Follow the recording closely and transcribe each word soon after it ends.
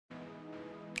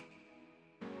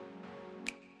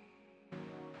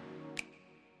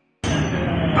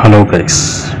Hello guys,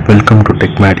 welcome to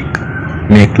TechMadeec.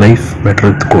 Make life better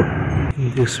with code.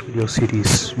 In this video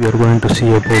series, we are going to see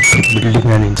about building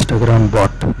an Instagram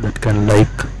bot that can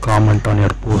like, comment on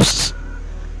your posts,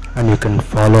 and you can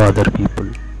follow other people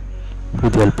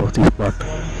with the help of this bot.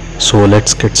 So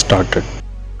let's get started.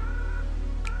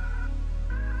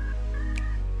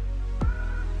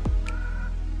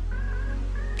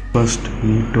 First, you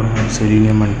need to have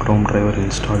Selenium and Chrome driver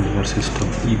installed in your system.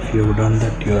 If you have done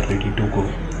that, you are ready to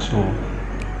go. So,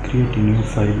 create a new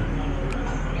file,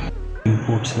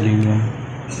 import Selenium,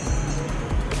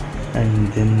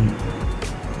 and then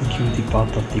give the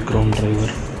path of the Chrome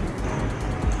driver.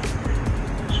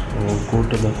 So, go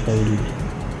to the file,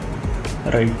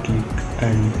 right click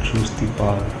and choose the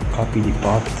path, copy the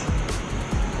path,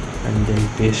 and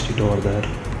then paste it over there.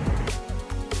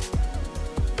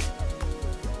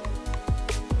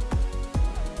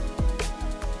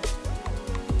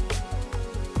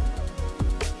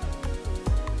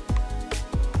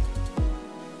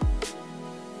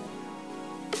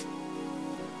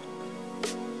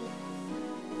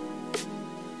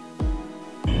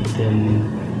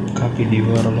 Then copy the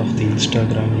URL of the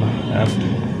Instagram app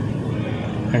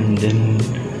and then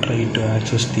try to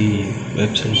access the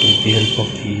website with the help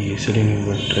of the Selenium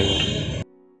web driver.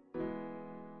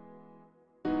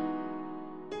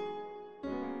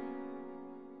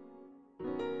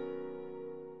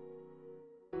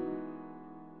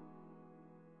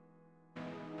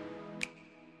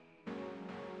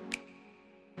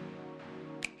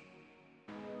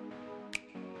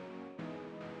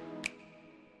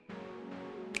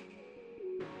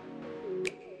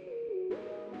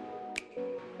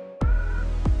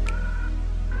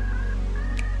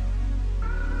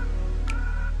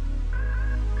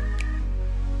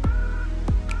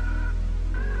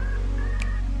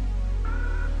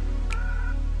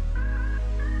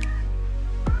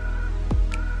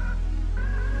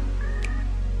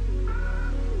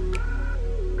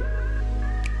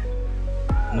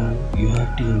 Now you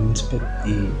have to inspect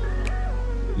the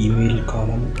email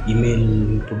column, email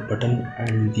input button,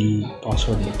 and the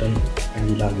password button and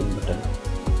the login button.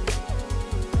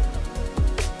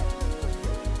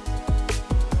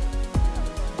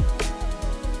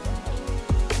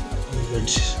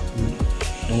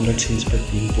 Let's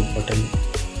inspect the input button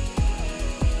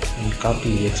and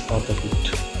copy the X path of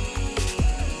it.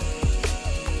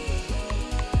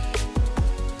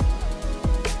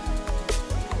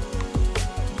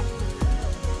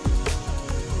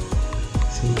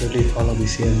 Simply follow the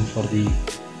same for the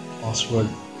password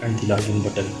and the login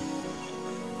button.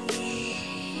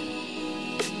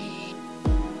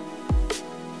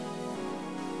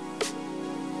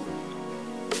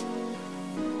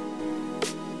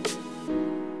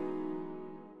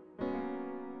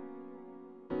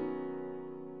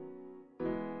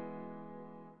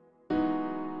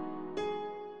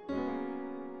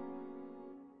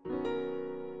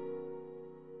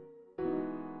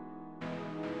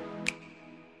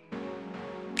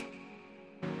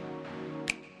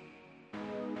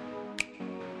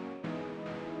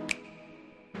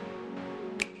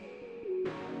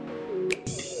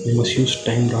 You must use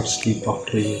time.sleep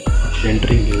after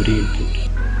entering every input.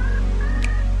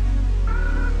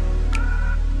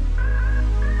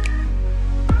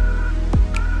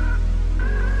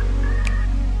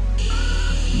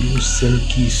 Use send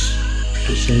keys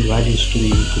to send values to the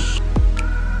input.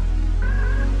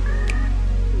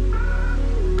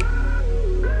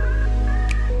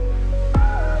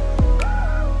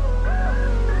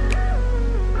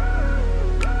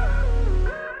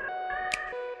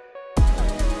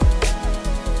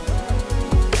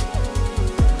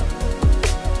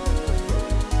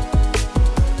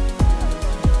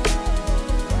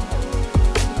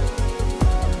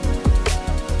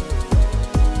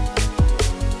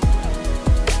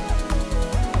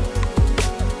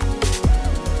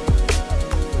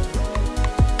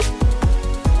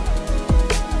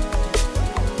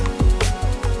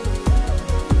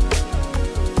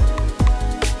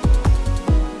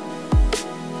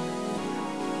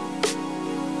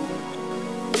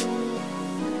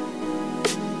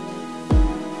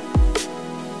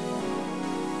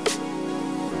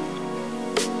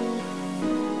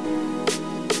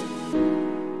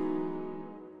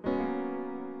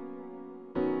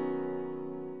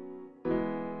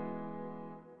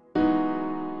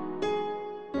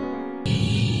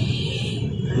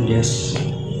 And yes,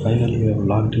 finally we have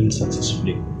logged in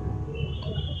successfully.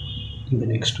 In the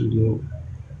next video,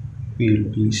 we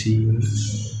will be seeing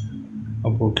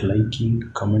about liking,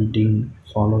 commenting,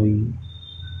 following,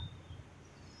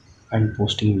 and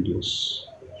posting videos.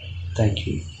 Thank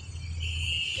you.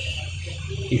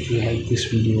 If you like this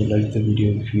video, like the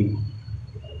video. If you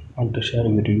want to share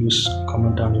your reviews,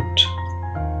 comment on it,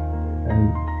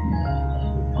 and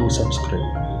do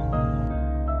subscribe.